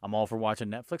 I'm all for watching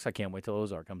Netflix. I can't wait till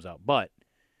Ozark comes out. But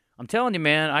I'm telling you,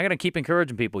 man, I got to keep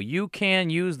encouraging people. You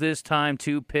can use this time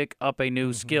to pick up a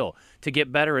new skill, to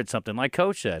get better at something. Like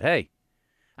Coach said, hey,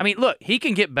 I mean, look, he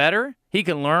can get better. He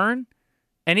can learn.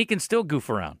 And he can still goof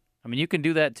around. I mean, you can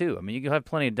do that, too. I mean, you can have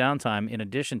plenty of downtime in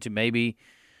addition to maybe –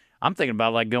 I'm thinking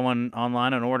about like going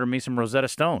online and ordering me some Rosetta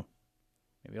Stone.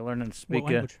 Maybe I'll learn to speak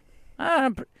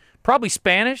probably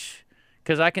Spanish,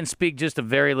 because I can speak just a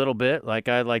very little bit. Like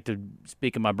I like to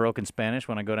speak in my broken Spanish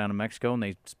when I go down to Mexico and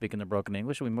they speak in their broken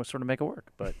English. We must sort of make it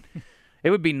work. But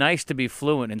it would be nice to be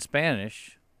fluent in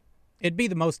Spanish. It'd be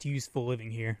the most useful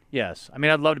living here. Yes. I mean,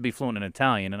 I'd love to be fluent in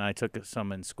Italian, and I took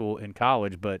some in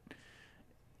college, but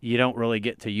you don't really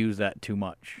get to use that too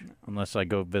much unless I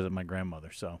go visit my grandmother.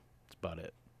 So that's about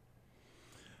it.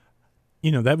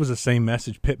 You know, that was the same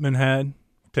message Pittman had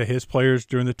to his players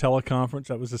during the teleconference.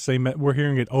 That was the same. We're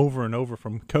hearing it over and over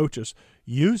from coaches.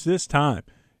 Use this time.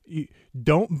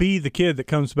 Don't be the kid that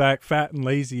comes back fat and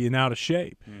lazy and out of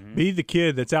shape. Be the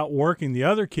kid that's out working the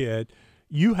other kid.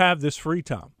 You have this free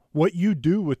time. What you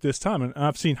do with this time, and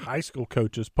I've seen high school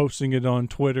coaches posting it on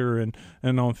Twitter and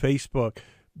on Facebook.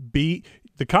 The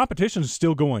competition is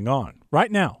still going on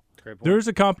right now. There's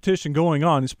a competition going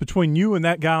on. It's between you and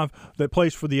that guy that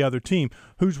plays for the other team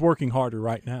who's working harder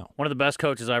right now. One of the best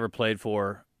coaches I ever played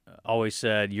for always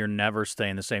said, you're never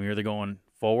staying the same. You're either going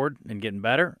forward and getting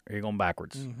better or you're going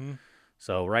backwards.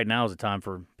 So right now is the time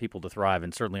for people to thrive,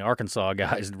 and certainly Arkansas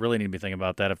guys really need to be thinking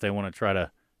about that if they want to try to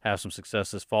have some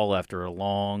success this fall after a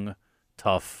long,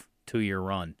 tough 2-year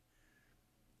run.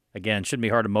 Again, shouldn't be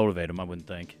hard to motivate them, I wouldn't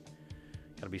think.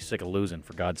 Got to be sick of losing,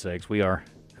 for God's sakes. We are.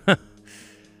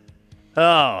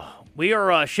 We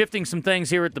are shifting some things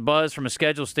here at the Buzz from a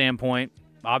schedule standpoint.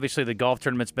 Obviously, the golf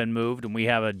tournament's been moved, and we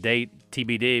have a date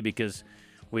TBD because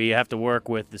we have to work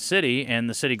with the city, and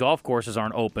the city golf courses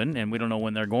aren't open, and we don't know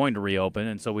when they're going to reopen,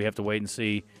 and so we have to wait and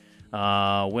see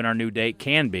when our new date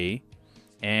can be.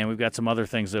 And we've got some other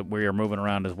things that we are moving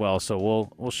around as well, so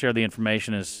we'll share the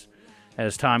information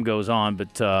as time goes on.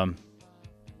 But I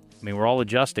mean, we're all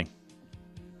adjusting.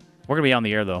 We're gonna be on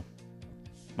the air though,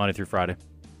 Monday through Friday.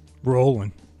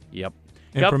 Rolling. Yep.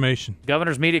 Information.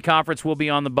 Governor's Media Conference will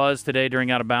be on the Buzz today during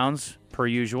Out of Bounds, per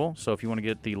usual. So if you want to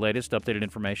get the latest updated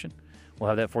information, we'll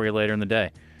have that for you later in the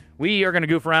day. We are going to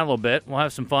goof around a little bit. We'll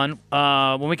have some fun.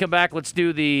 When we come back, let's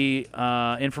do the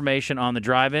information on the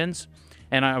drive-ins.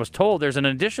 And I was told there's an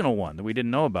additional one that we didn't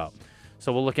know about.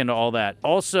 So we'll look into all that.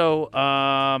 Also,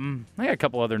 I got a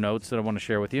couple other notes that I want to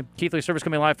share with you. Keithley Service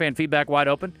Company Live Fan Feedback wide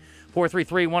open.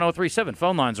 433-1037.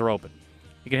 Phone lines are open.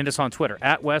 You can hit us on Twitter,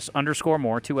 at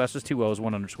Wes_more, 2 S's, 2 O's,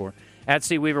 1 underscore, at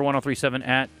CWeaver1037,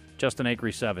 at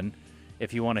JustinAkery7,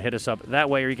 if you want to hit us up that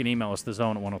way, or you can email us,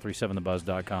 thezone at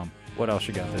 1037thebuzz.com. What else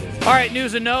you got today? All right,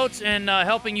 news and notes, and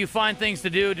helping you find things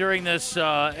to do during this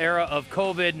era of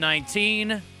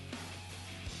COVID-19.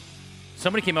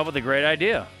 Somebody came up with a great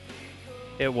idea.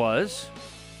 It was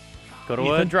go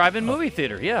to a drive-in movie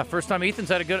theater. Yeah, first time Ethan's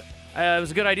had a good it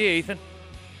was a good idea, Ethan.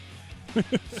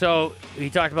 So he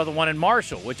talked about the one in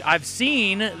Marshall, which I've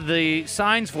seen the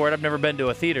signs for it. I've never been to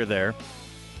a theater there.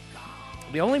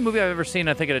 The only movie I've ever seen,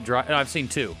 I think, at a drive-in, I've seen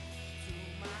 2. Do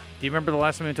you remember the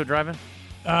last time you went to a drive-in?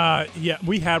 Yeah,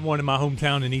 we had one in my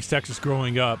hometown in East Texas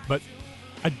growing up, but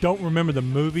I don't remember the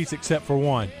movies except for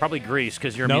one. Probably Grease,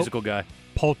 because you're a musical guy.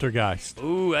 Poltergeist.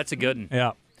 Ooh, that's a good one.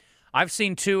 Yeah. I've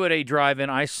seen 2 at a drive-in.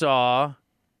 I saw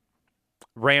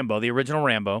Rambo, the original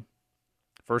Rambo,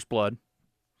 First Blood.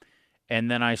 And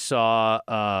then I saw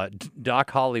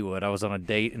Doc Hollywood. I was on a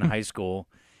date in high school,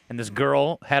 and this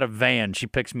girl had a van. She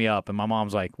picks me up, and my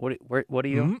mom's like, what are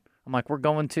you? Mm-hmm. I'm like, we're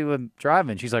going to a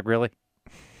drive-in. She's like, really?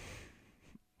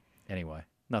 Anyway,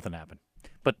 nothing happened.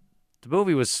 But the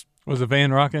movie was... Was the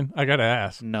van rocking? I got to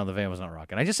ask. No, the van was not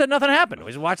rocking. I just said nothing happened. I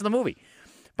was watching the movie.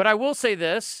 But I will say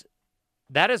this.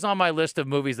 That is on my list of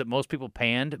movies that most people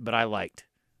panned, but I liked.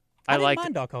 I didn't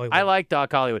mind Doc Hollywood. I like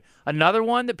Doc Hollywood. Another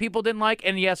one that people didn't like,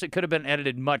 and yes, it could have been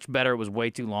edited much better. It was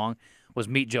way too long, was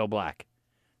Meet Joe Black.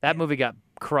 That movie got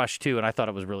crushed, too, and I thought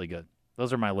it was really good.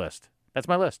 Those are my list. That's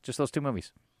my list, just those 2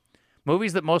 movies.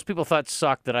 Movies that most people thought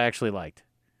sucked that I actually liked.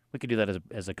 We could do that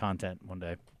as a content one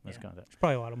day. Content.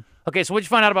 Probably a lot of them. Okay, so what'd you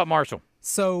find out about Marshall?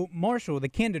 So Marshall, the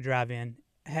Kenda Drive-In,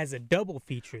 has a double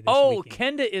feature this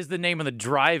weekend. Kenda is the name of the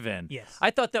drive-in. Yes. I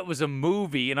thought that was a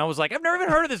movie, and I was like, I've never even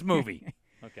heard of this movie.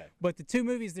 Okay. But the 2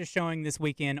 movies they're showing this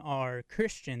weekend are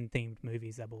Christian-themed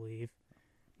movies, I believe.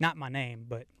 Not my name,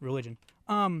 but religion.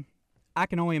 I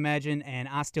can only imagine, and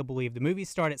I still believe the movies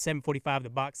start at 7:45. The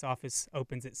box office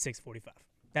opens at 6:45.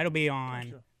 That'll be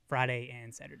on Friday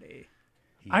and Saturday.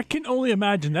 I can only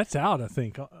imagine that's out. I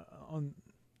think on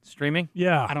Streaming?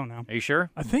 yeah. I don't know. Are you sure?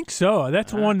 I think so.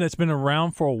 That's one that's been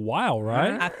around for a while,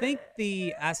 right? I think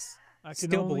I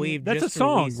still believe that's a just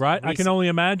song, released right? I can only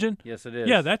imagine. Yes, it is.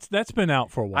 Yeah, that's been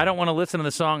out for a while. I don't want to listen to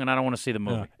the song, and I don't want to see the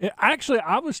movie. Actually,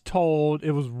 I was told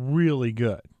it was really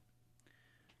good.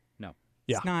 No.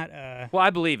 Yeah. It's not. Well,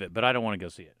 I believe it, but I don't want to go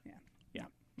see it. Yeah.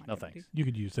 No thanks. You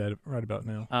could use that right about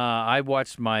now. I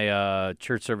watched my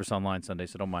church service online Sunday,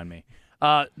 so don't mind me.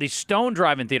 The Stone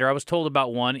Drive-In Theater, I was told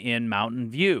about one in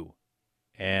Mountain View.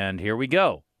 And here we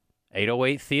go.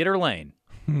 808 Theater Lane.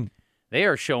 They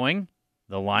are showing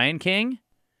The Lion King,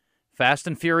 Fast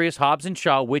and Furious, Hobbs and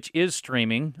Shaw, which is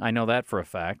streaming. I know that for a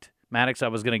fact. Maddox, I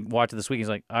was going to watch it this week. He's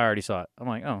like, I already saw it. I'm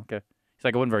like, oh, okay. He's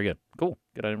like, it wasn't very good. Cool.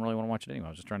 Good. I didn't really want to watch it anyway. I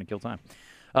was just trying to kill time.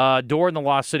 Door in the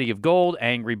Lost City of Gold,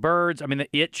 Angry Birds. I mean,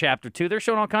 It Chapter 2. They're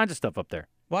showing all kinds of stuff up there.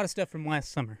 A lot of stuff from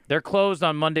last summer. They're closed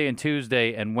on Monday and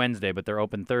Tuesday and Wednesday, but they're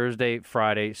open Thursday,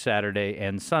 Friday, Saturday,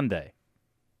 and Sunday.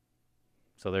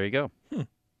 So there you go. All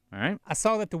right. I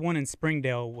saw that the one in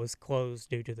Springdale was closed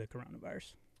due to the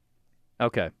coronavirus.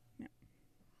 Okay. Yeah.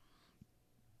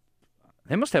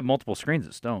 They must have multiple screens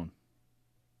at Stone.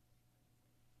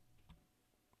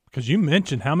 Because you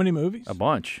mentioned how many movies? A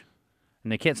bunch.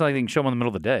 And they can't sell anything, show them in the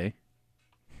middle of the day.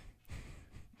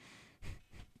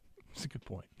 That's a good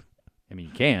point. I mean,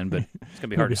 you can, but it's going to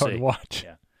be hard to see. Hard to watch.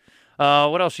 Yeah.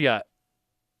 What else you got?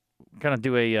 Kind of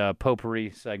do a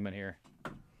potpourri segment here.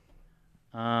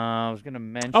 I was going to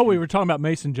mention. Oh, we were talking about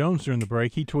Mason Jones during the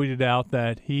break. He tweeted out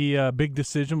that big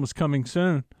decision was coming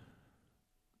soon.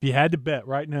 If you had to bet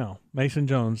right now, Mason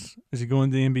Jones, is he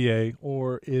going to the NBA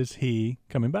or is he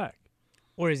coming back?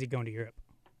 Or is he going to Europe?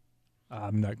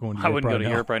 I'm not going to I Europe wouldn't right go to now.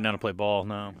 Europe right now to play ball.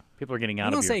 No. People are getting out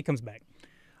I'm of going here. to say he comes back.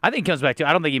 I think he comes back too.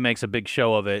 I don't think he makes a big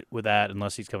show of it with that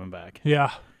unless he's coming back.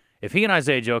 Yeah. If he and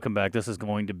Isaiah Joe come back, this is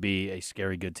going to be a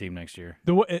scary good team next year.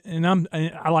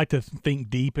 I like to think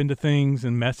deep into things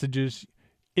and messages.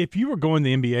 If you were going to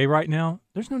the NBA right now,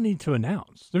 there's no need to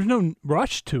announce. There's no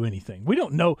rush to anything. We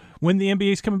don't know when the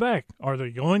NBA is coming back. Are they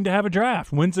going to have a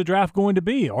draft? When's the draft going to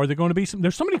be? Are there going to be some?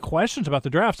 There's so many questions about the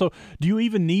draft. So do you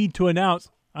even need to announce,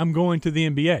 I'm going to the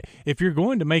NBA? If you're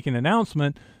going to make an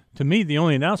announcement, to me, the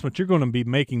only announcement you're going to be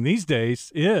making these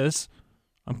days is,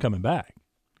 I'm coming back.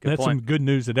 Good That's point. some good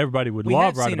news that everybody would We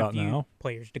love have right seen about a few now.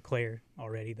 players declare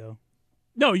already, though.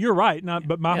 No, you're right.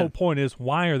 But my Yeah. whole point is,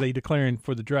 why are they declaring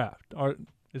for the draft?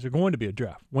 Is there going to be a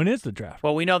draft? When is the draft?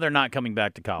 Well, we know they're not coming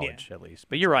back to college, at least.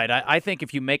 But you're right. I think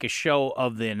if you make a show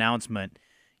of the announcement,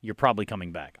 you're probably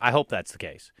coming back. I hope that's the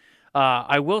case.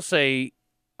 I will say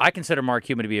I consider Mark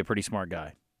Cuban to be a pretty smart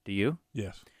guy. Do you?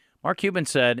 Yes. Mark Cuban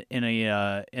said in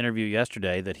a interview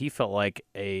yesterday that he felt like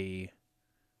a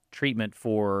treatment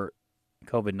for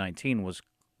COVID-19 was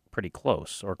pretty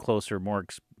close, or closer more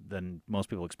than most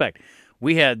people expect.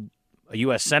 We had a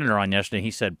U.S. Senator on yesterday.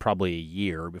 He said probably a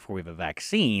year before we have a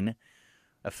vaccine.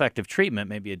 Effective treatment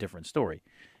may be a different story.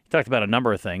 He talked about a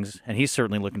number of things, and he's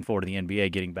certainly looking forward to the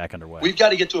NBA getting back underway. We've got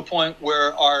to get to a point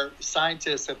where our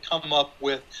scientists have come up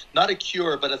with not a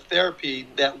cure, but a therapy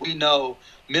that we know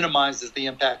minimizes the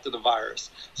impact of the virus.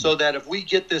 So that if we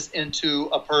get this into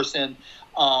a person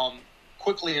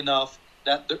quickly enough,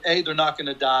 that they're not going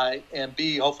to die, and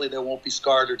B, hopefully they won't be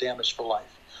scarred or damaged for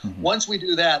life. Mm-hmm. Once we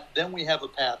do that, then we have a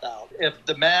path out. If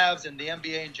the Mavs and the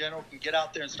NBA in general can get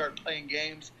out there and start playing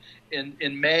games in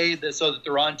May so that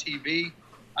they're on TV,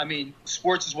 I mean,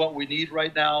 sports is what we need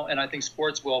right now, and I think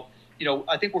sports will,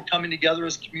 I think we're coming together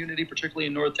as a community, particularly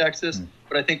in North Texas,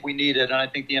 but I think we need it, and I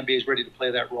think the NBA is ready to play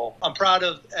that role. I'm proud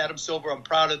of Adam Silver. I'm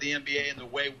proud of the NBA and the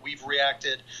way we've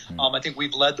reacted. I think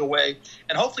we've led the way,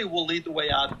 and hopefully we'll lead the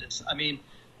way out of this. I mean,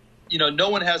 no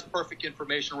one has perfect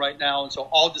information right now, and so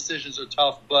all decisions are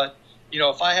tough. But,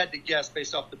 if I had to guess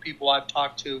based off the people I've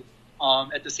talked to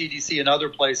at the CDC and other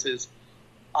places,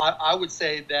 I would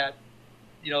say that,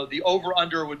 the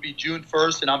over-under would be June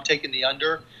 1st, and I'm taking the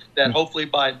under, that hopefully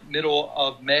by middle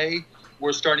of May,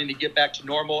 we're starting to get back to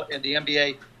normal, and the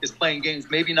NBA is playing games,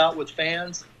 maybe not with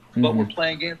fans, but we're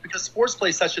playing games because sports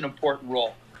plays such an important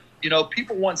role.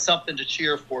 People want something to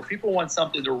cheer for. People want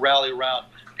something to rally around.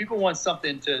 People want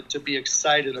something to be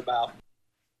excited about.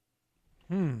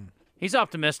 He's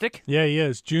optimistic. Yeah, he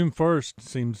is. June 1st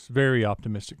seems very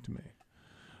optimistic to me.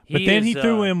 But then he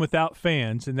threw in without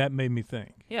fans, and that made me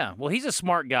think. Yeah, well, he's a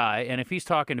smart guy, and if he's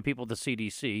talking to people at the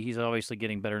CDC, he's obviously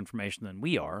getting better information than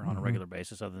we are on a regular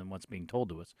basis, other than what's being told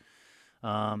to us.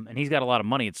 And he's got a lot of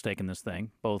money at stake in this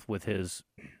thing, both with his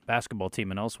basketball team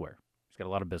and elsewhere. He's got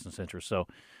a lot of business interests. So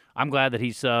I'm glad that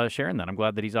he's sharing that. I'm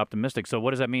glad that he's optimistic. So what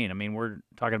does that mean? I mean, we're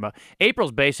talking about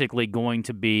April's basically going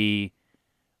to be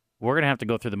we're going to have to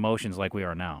go through the motions like we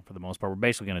are now for the most part. We're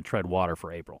basically going to tread water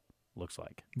for April, looks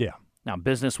like. Yeah. Now,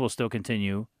 business will still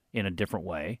continue in a different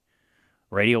way.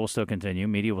 Radio will still continue.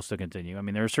 Media will still continue. I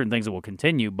mean, there are certain things that will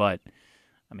continue, but,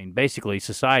 I mean, basically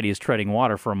society is treading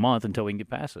water for a month until we can get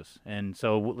past this. And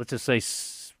so let's just say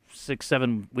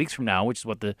 6-7 weeks from now, which is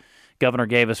what the governor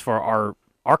gave us for our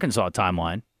Arkansas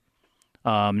timeline,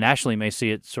 nationally may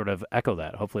see it sort of echo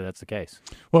that. Hopefully that's the case.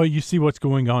 Well, you see what's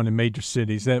going on in major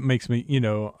cities. That makes me,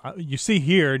 you see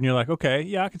here and you're like, okay,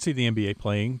 yeah, I can see the NBA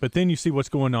playing. But then you see what's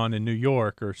going on in New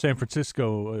York or San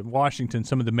Francisco, Washington,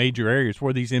 some of the major areas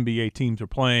where these NBA teams are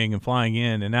playing and flying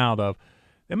in and out of.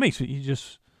 That makes you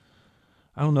just,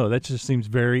 I don't know, that just seems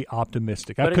very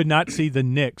optimistic. I could not see the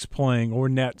Knicks playing or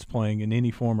Nets playing in any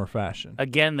form or fashion.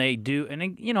 Again, they do, and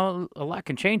a lot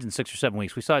can change in 6 or 7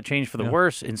 weeks. We saw it change for the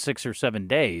worse in 6 or 7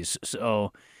 days,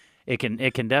 so it can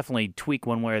definitely tweak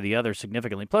one way or the other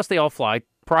significantly. Plus, they all fly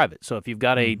private, so if you've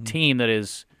got a team that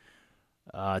is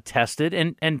tested,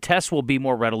 and tests will be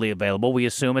more readily available, we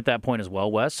assume at that point as well,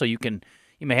 Wes. So you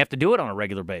may have to do it on a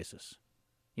regular basis,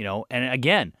 And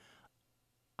again,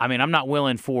 I mean, I'm not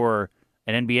willing for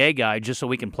an NBA guy just so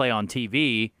we can play on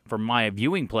TV for my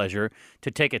viewing pleasure to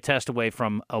take a test away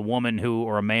from a woman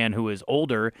or a man who is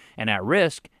older and at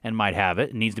risk and might have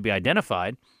it and needs to be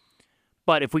identified.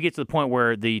 But if we get to the point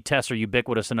where the tests are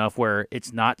ubiquitous enough where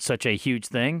it's not such a huge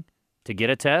thing to get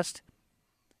a test,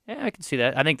 I can see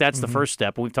that. I think that's the first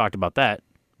step. We've talked about that.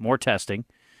 More testing.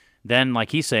 Then, like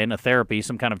he's saying, a therapy,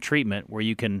 some kind of treatment where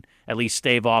you can at least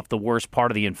stave off the worst part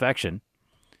of the infection.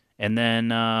 And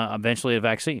then eventually a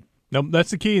vaccine. No,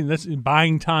 that's the key. That's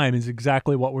buying time is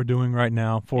exactly what we're doing right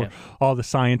now for all the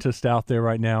scientists out there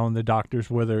right now and the doctors,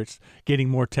 whether it's getting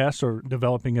more tests or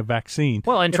developing a vaccine.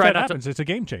 Well, and if that happens, it's a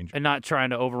game changer. And not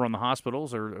trying to overrun the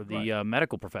hospitals or the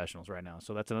medical professionals right now.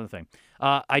 So that's another thing.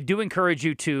 I do encourage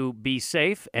you to be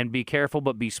safe and be careful,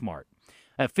 but be smart.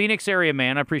 A Phoenix area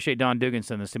man, I appreciate Don Dugan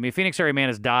sending this to me. A Phoenix area man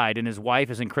has died and his wife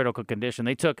is in critical condition.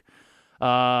 They took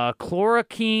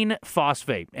chloroquine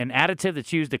phosphate, an additive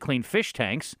that's used to clean fish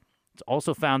tanks. It's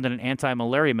also found in an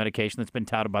anti-malaria medication that's been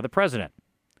touted by the president.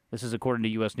 This is according to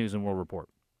U.S. News and World Report.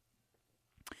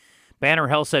 Banner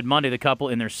Health said Monday the couple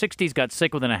in their 60s got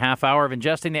sick within a half hour of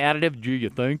ingesting the additive. Do you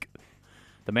think?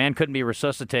 The man couldn't be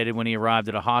resuscitated when he arrived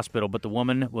at a hospital, but the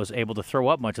woman was able to throw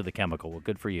up much of the chemical. Well,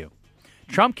 good for you.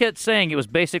 Trump kept saying it was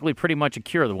basically pretty much a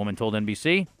cure, the woman told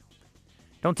NBC.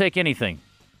 Don't take anything.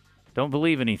 Don't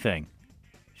believe anything.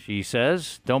 She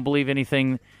says, don't believe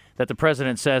anything that the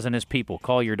president says and his people.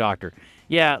 Call your doctor.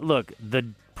 Yeah, look,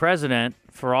 the president,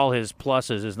 for all his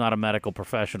pluses, is not a medical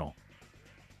professional.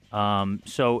 And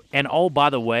by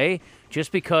the way,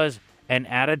 just because an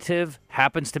additive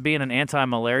happens to be in an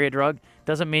anti-malaria drug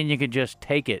doesn't mean you can just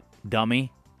take it,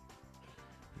 dummy.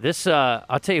 This,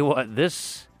 I'll tell you what,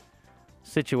 this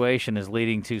situation is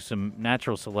leading to some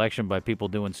natural selection by people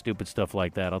doing stupid stuff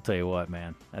like that. I'll tell you what,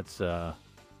 man. That's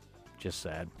just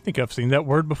sad. I think I've seen that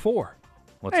word before.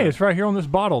 What's that? It's right here on this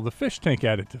bottle, the fish tank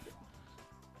additive.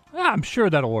 I'm sure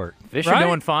that'll work. Fish are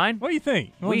doing fine. What do you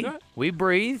think? We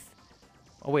breathe.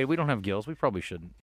 Oh, wait, we don't have gills. We probably shouldn't.